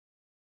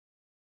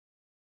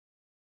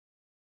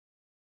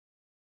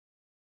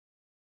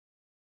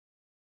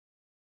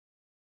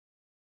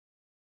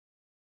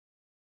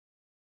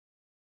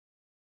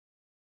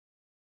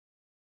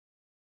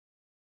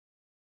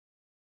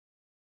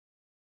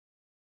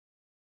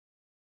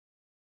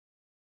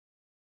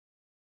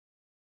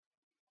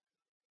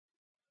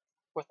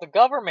with the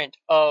government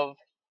of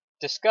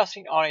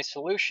discussing on a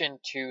solution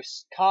to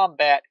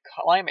combat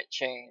climate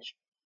change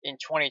in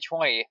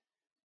 2020,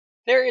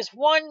 there is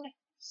one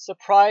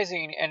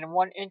surprising and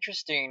one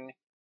interesting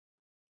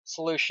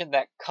solution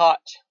that caught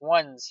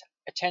one's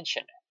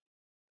attention.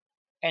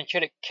 And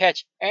should it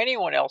catch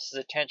anyone else's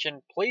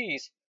attention,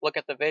 please look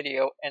at the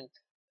video and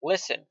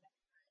listen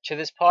to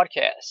this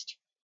podcast.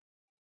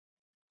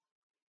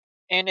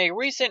 In a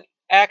recent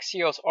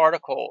Axios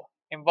article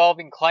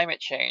involving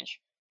climate change,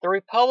 the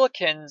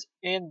Republicans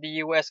in the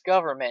U.S.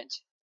 government,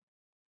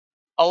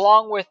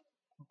 along with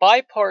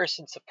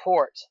bipartisan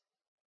support,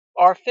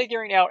 are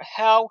figuring out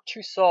how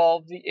to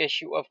solve the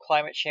issue of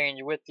climate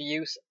change with the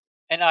use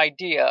and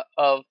idea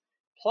of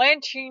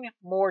planting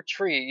more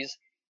trees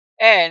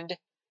and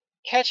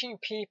catching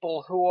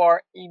people who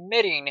are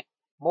emitting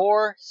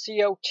more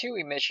CO2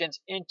 emissions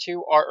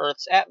into our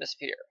Earth's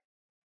atmosphere.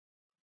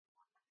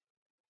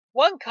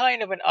 One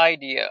kind of an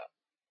idea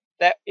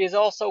that is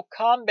also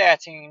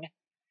combating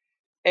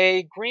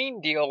a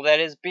Green Deal that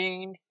is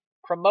being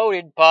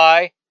promoted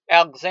by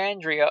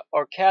Alexandria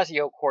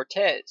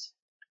Ocasio-Cortez,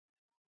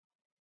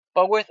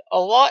 but with a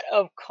lot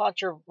of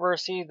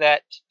controversy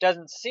that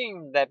doesn't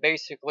seem that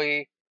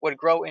basically would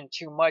grow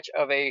into much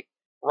of a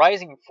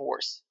rising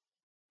force.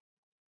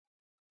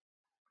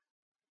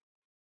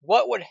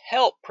 What would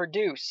help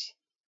produce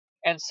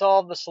and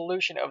solve the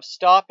solution of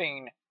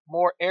stopping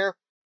more air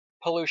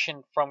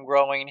pollution from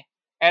growing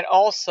and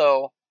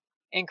also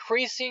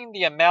increasing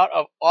the amount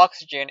of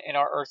oxygen in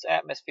our Earth's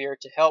atmosphere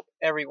to help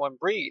everyone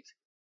breathe?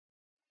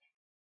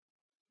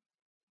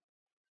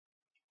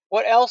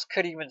 What else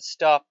could even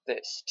stop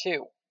this,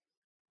 too?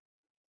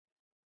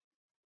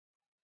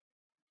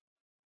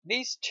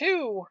 These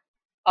two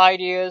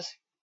ideas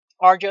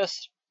are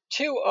just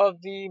two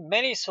of the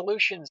many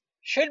solutions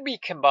should be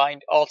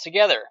combined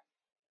altogether.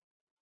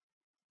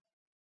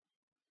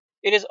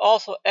 It is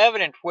also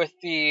evident with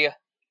the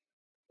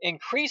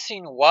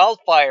increasing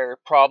wildfire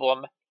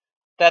problem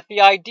that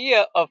the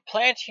idea of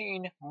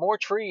planting more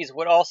trees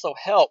would also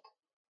help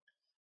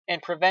in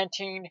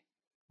preventing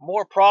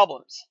more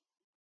problems.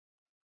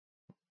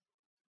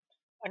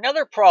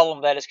 Another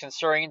problem that is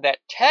concerning that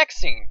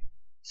taxing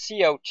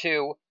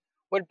CO2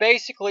 would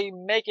basically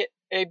make it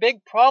a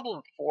big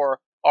problem for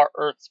our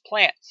Earth's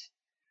plants,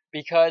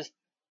 because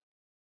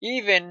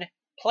even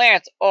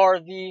plants are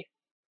the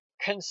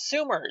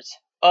consumers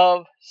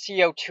of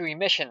CO2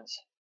 emissions,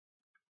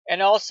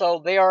 and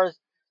also they are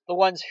the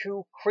ones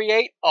who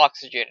create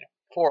oxygen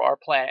for our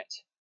planet.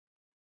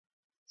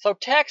 So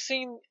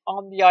taxing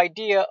on the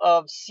idea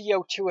of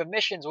CO2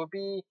 emissions would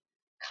be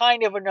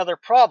kind of another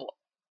problem.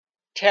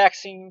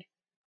 Taxing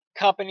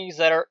companies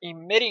that are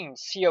emitting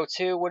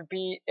CO2 would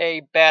be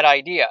a bad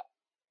idea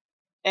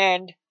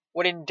and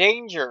would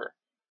endanger.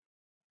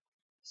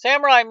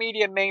 Samurai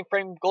Media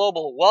Mainframe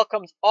Global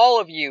welcomes all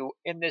of you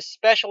in this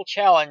special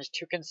challenge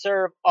to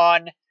conserve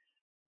on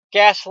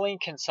gasoline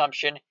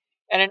consumption,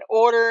 and in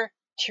order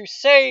to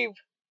save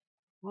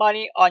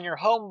money on your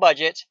home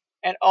budget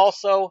and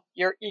also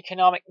your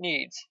economic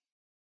needs.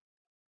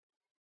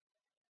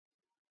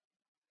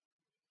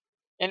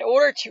 In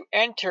order to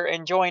enter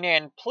and join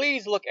in,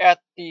 please look at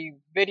the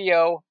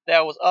video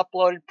that was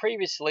uploaded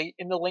previously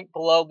in the link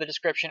below the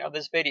description of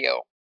this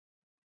video.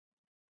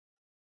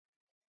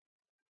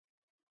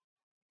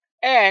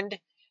 And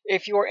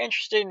if you are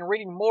interested in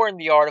reading more in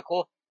the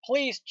article,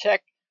 please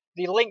check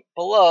the link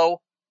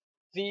below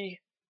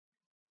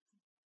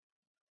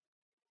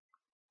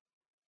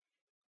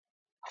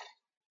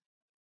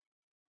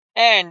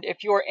And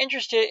if you are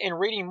interested in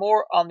reading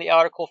more on the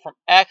article from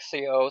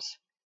Axios,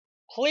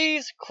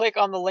 please click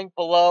on the link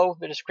below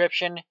the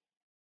description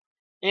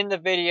in the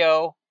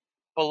video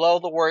below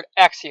the word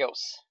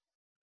Axios.